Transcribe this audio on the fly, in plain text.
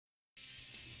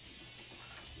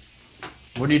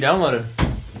What are you downloading?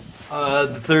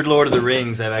 The third Lord of the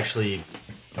Rings. I've actually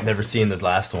never seen the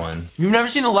last one. You've never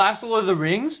seen the last Lord of the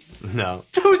Rings? No.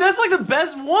 Dude, that's like the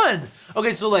best one.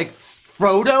 Okay, so like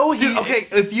Frodo, Dude, okay,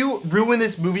 if you ruin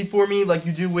this movie for me like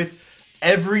you do with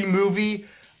every movie,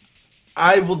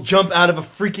 I will jump out of a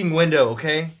freaking window,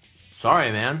 okay?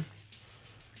 Sorry, man.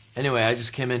 Anyway, I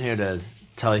just came in here to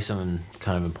tell you something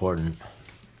kind of important.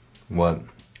 What?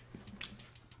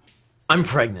 I'm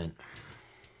pregnant.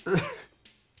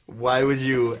 Why would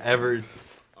you ever...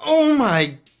 Oh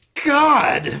my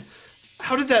god!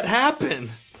 How did that happen?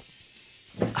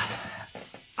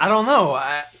 I don't know.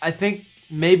 I think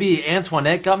maybe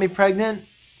Antoinette got me pregnant,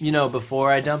 you know, before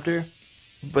I dumped her.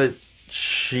 But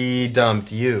she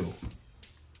dumped you.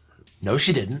 No,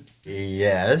 she didn't.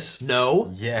 Yes.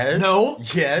 No. Yes. No.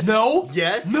 Yes. No.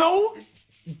 Yes. No.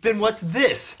 Then what's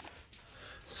this?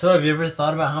 So, have you ever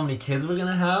thought about how many kids we're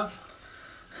gonna have?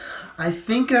 I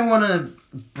think I want to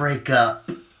break up.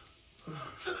 No!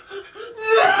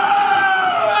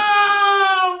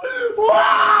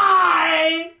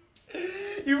 Why?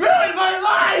 You ruined my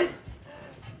life!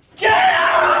 Get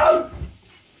out!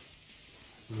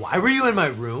 Why were you in my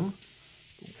room?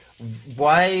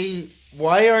 Why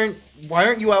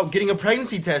aren't you out getting a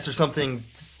pregnancy test or something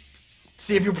to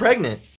see if you're pregnant?